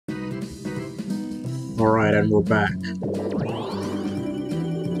Alright, and we're back.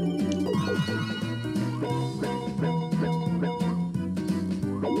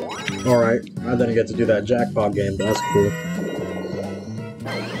 Alright, I didn't get to do that jackpot game, but that's cool.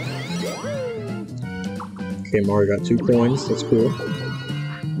 Okay, Mario got 2 coins, that's cool.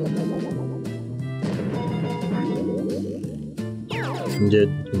 You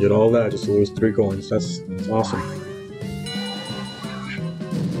did all that just to lose 3 coins, that's awesome.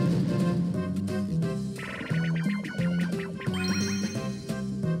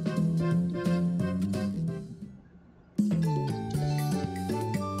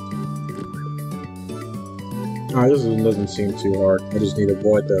 Alright, this doesn't seem too hard. I just need to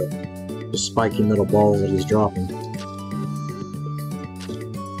avoid the spiky metal balls that he's dropping.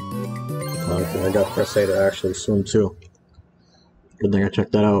 Okay, I got press A to actually swim too. Good thing I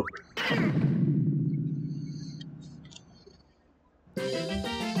checked that out.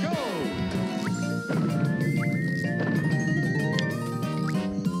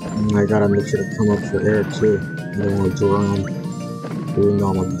 I gotta make sure to come up for air too. I don't want to drown. Even though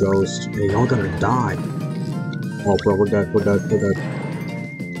I'm a ghost. Hey, y'all gonna die. Oh, bro, we're dead, we're dead, we're dead.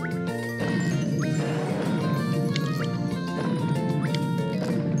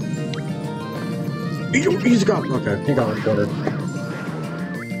 He's got. Okay, he got recorded.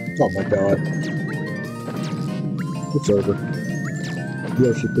 Oh my god. It's over.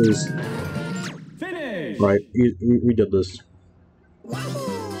 Yoshi, please. Finish! Right, we did this.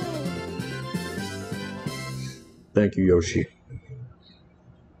 Thank you, Yoshi.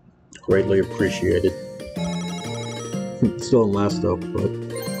 Greatly appreciated. Still in last though, but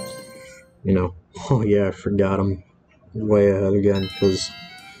you know. Oh yeah, I forgot him. Way ahead again because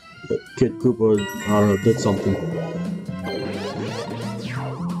Kid Koopa, I don't know, did something.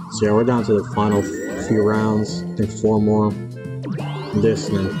 So yeah, we're down to the final few rounds. I think 4 more. This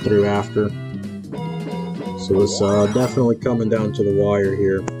and then 3 after. So it's definitely coming down to the wire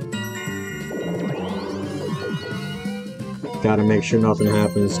here. Gotta make sure nothing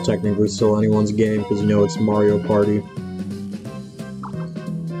happens. Technically still anyone's game because you know it's Mario Party.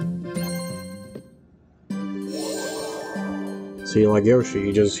 See, like Yoshi,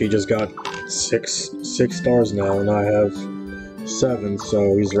 he just got 6 stars now, and I have 7,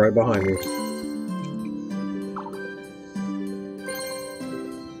 so he's right behind me.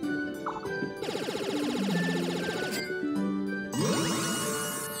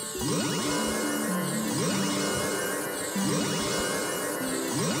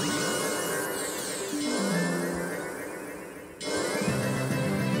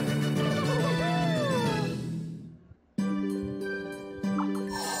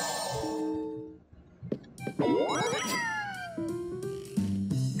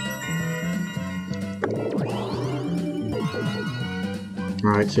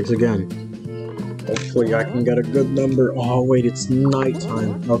 Alright, 6 again. Hopefully I can get a good number. Oh wait, it's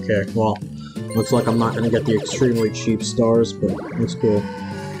nighttime. Okay, well, looks like I'm not gonna get the extremely cheap stars, but that's cool.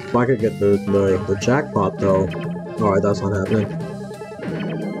 If I could get the jackpot though. Alright, that's not happening.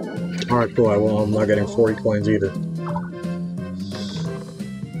 Alright, cool, I'm not getting 40 coins either.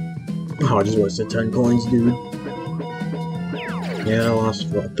 Oh, I just wasted 10 coins, dude. Yeah, I lost,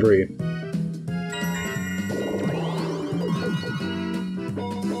 what, 3.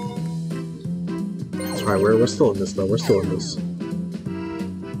 Alright, we're still in this though, we're still in this.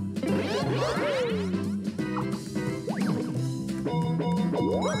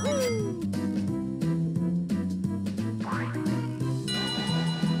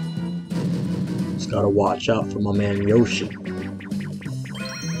 Just gotta watch out for my man Yoshi.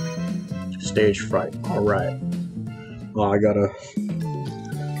 Stage fright, alright. Oh, I gotta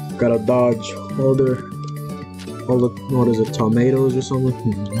dodge all the, what is it, tomatoes or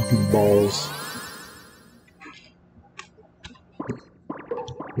something? Balls.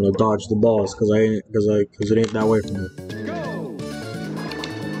 I'm gonna dodge the balls because it ain't that way from me.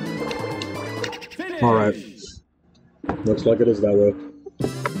 Alright. Looks like it is that way.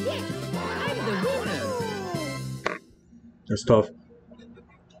 That's tough.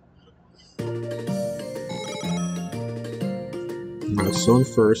 I'm still in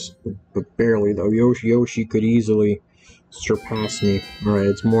first, but barely though. Yoshi could easily surpass me. Alright,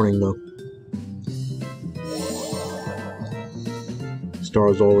 it's morning though.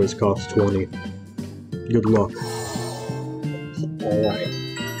 Stars always cost 20. Good luck. Alright.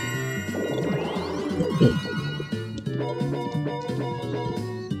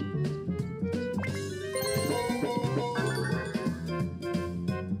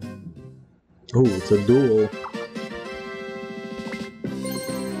 Oh, it's a duel.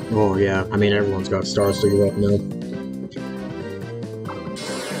 Oh yeah, I mean everyone's got stars to give up now.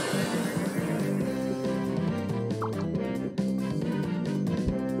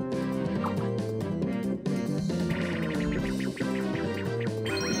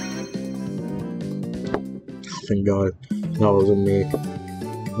 thank God. That wasn't me.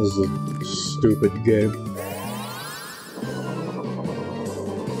 This is a stupid game.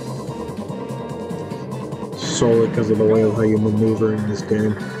 Solely because of the way of how you maneuver in this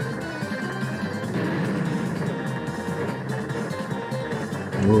game.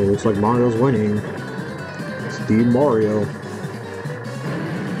 Oh, looks like Mario's winning. It's the Mario.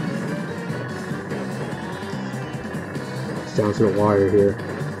 It's down to the wire here.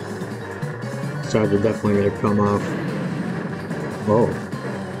 Sides are definitely going to come off. Oh.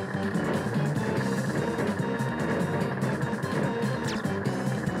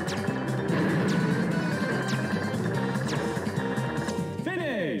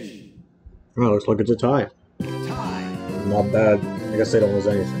 Finish. Oh, looks like it's a tie. Not bad. I guess they don't lose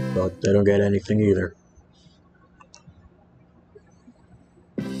anything, but they don't get anything either.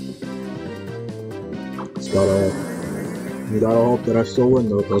 You gotta hope that I still win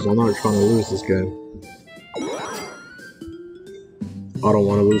though, because I'm not trying to lose this game. I don't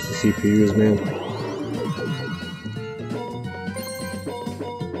want to lose the CPUs, man.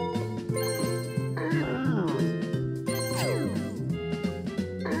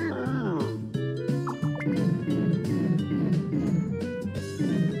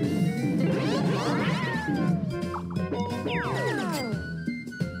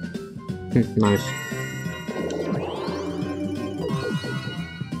 Nice.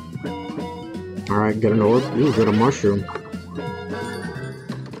 Alright, get an orb. Ooh, get a mushroom.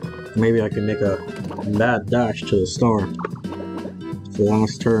 Maybe I can make a mad dash to the star. It's the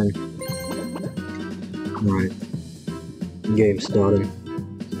last turn. Alright. Game started.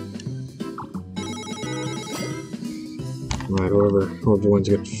 Alright, whoever wins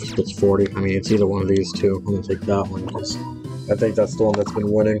gets 40. I mean, it's either one of these two. I'm gonna take that one, because I think that's the one that's been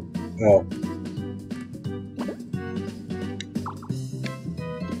winning. Oh.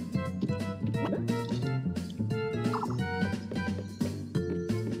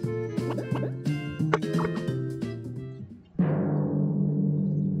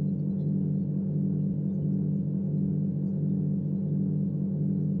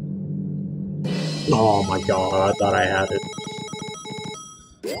 Oh my god, I thought I had it.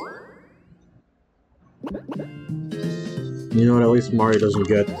 You know what, at least Mario doesn't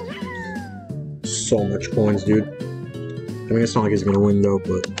get so much coins, dude. I mean, it's not like he's gonna win though,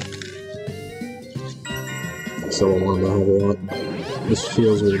 but I still don't want him to have a lot. This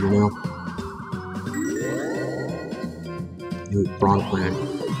feels weird, you know? Ooh, Prawn Plan.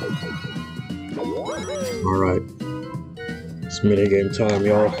 Alright. It's minigame time,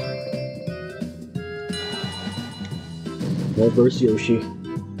 y'all. World vs. Yoshi.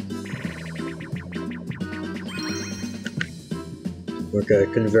 Okay,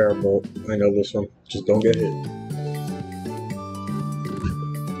 conveyor belt. I know this one. Just don't get hit.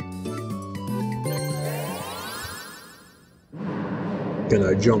 Can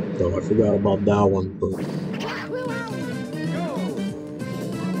I jump though? I forgot about that one, but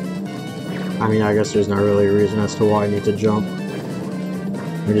I mean, I guess there's not really a reason as to why I need to jump.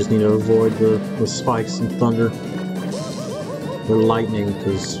 I just need to avoid the spikes and thunder. Or lightning,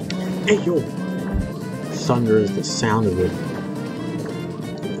 because hey yo, thunder is the sound of it.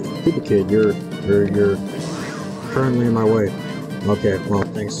 Stupid kid, you're currently in my way. Okay, well,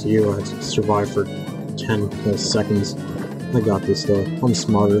 thanks to you, I survived for 10 whole seconds. I got this though. I'm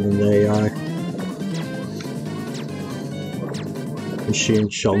smarter than the AI. Machine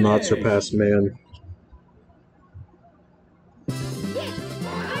shall not surpass man.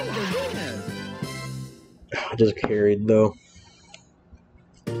 I just carried though.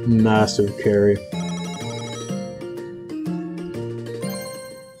 Massive carry.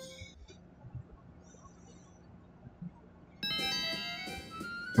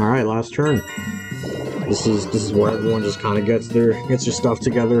 Alright, last turn. This is where everyone just kinda gets their stuff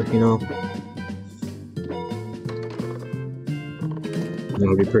together, you know. That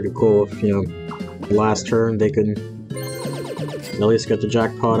would be pretty cool if, you know, last turn they could at least get the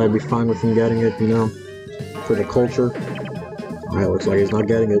jackpot. I'd be fine with them getting it, you know, for the culture. Alright, looks like he's not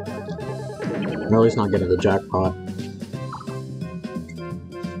getting it. Or at least not getting the jackpot.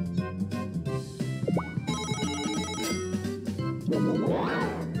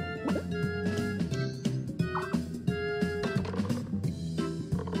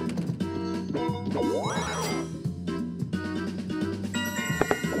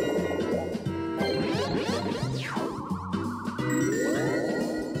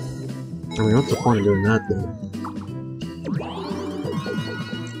 I mean, what's the point of doing that, though?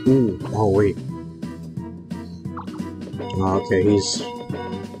 Ooh, oh wait. Okay, he's...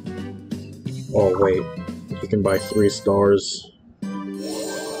 Oh wait, he can buy 3 stars.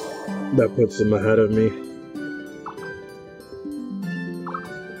 That puts him ahead of me.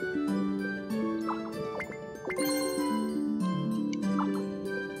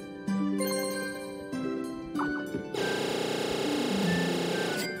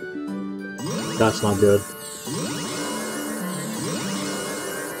 That's not good.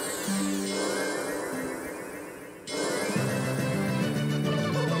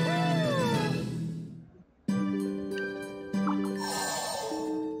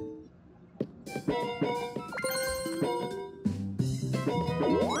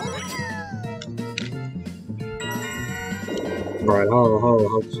 Alright,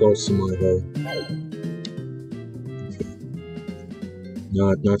 how close am I though?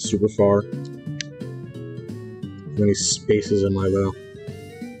 Not super far. How many spaces am I though?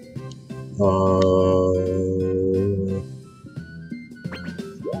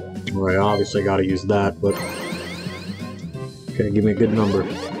 Alright, obviously gotta use that, but... Okay, give me a good number.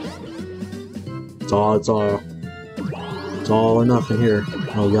 It's all or nothing here.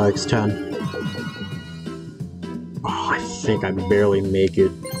 Oh yikes, 10. Oh, I think I barely make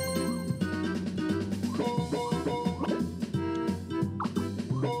it.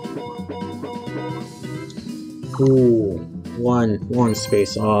 Ooh, one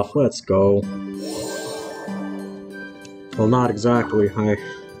space off. Let's go. Well, not exactly. I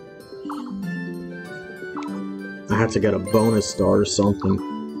had to get a bonus star or something.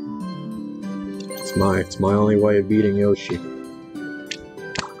 It's my only way of beating Yoshi.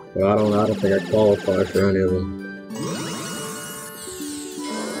 But I don't think I qualify for any of them.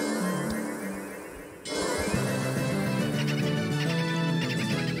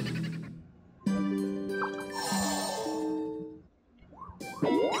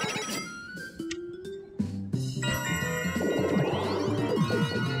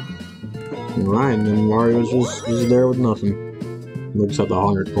 Alright, and then Mario's just there with nothing. Looks at the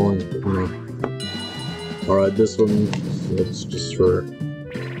 100 coins. Alright, this one, it's just for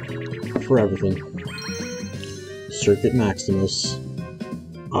everything. Circuit Maximus.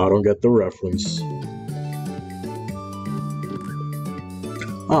 I don't get the reference.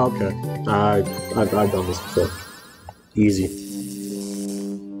 Oh, okay. I've done this before. Easy.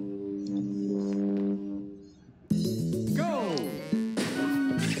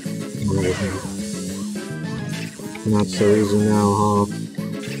 Not so easy now, huh?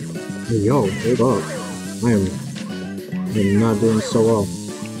 Hey, yo, hold up. I am not doing so well.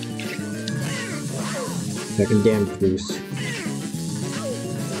 Second damage boost.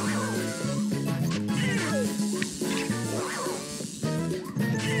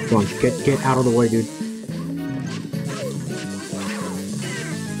 Come on, get out of the way, dude.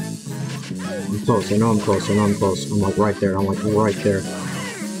 I'm close, I know I'm close, I'm like right there,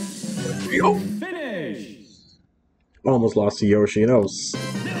 Yo! Almost lost to Yoshi. That was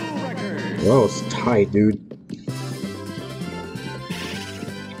tight, dude.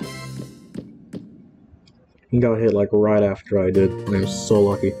 He got hit like right after I did. I'm so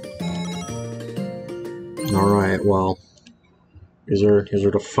lucky. Alright, well. These are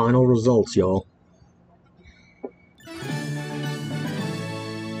the final results, y'all.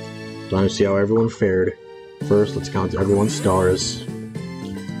 Time to see how everyone fared. First, let's count everyone's stars.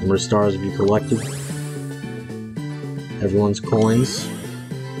 Number of stars have you collected? Everyone's coins.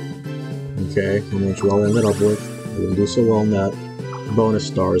 Okay, how much you all ended up with. I didn't do so well on that. Bonus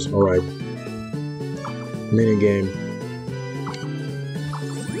stars, alright. Minigame.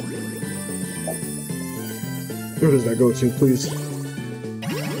 Where does that go to, please?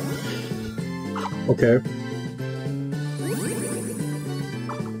 Okay.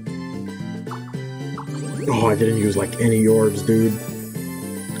 Oh, I didn't use like any orbs, dude.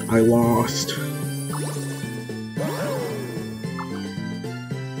 I lost.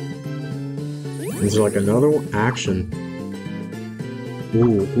 Is there like another one? Action.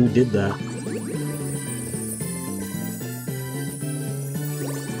 Ooh, who did that?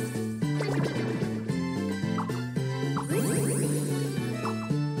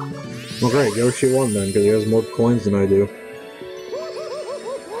 Well, great, Yoshi won then, because he has more coins than I do.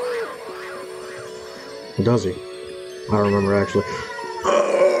 Or does he? I don't remember actually.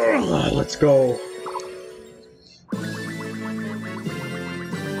 Let's go.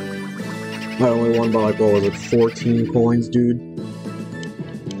 I only won by like, what was it, 14 coins, dude?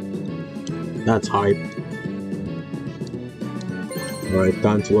 That's hype. Alright,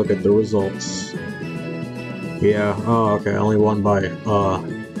 time to look at the results. Yeah, oh, okay, I only won by,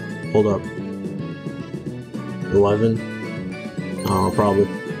 hold up. 11? Oh, probably.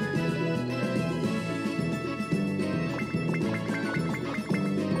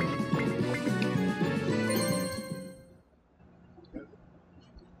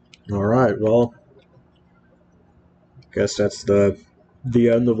 Alright, well, guess that's the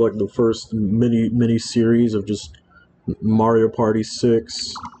end of like the first mini series of just Mario Party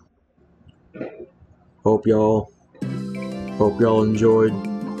 6. Hope y'all enjoyed.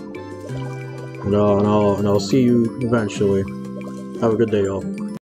 And I'll see you eventually. Have a good day, y'all.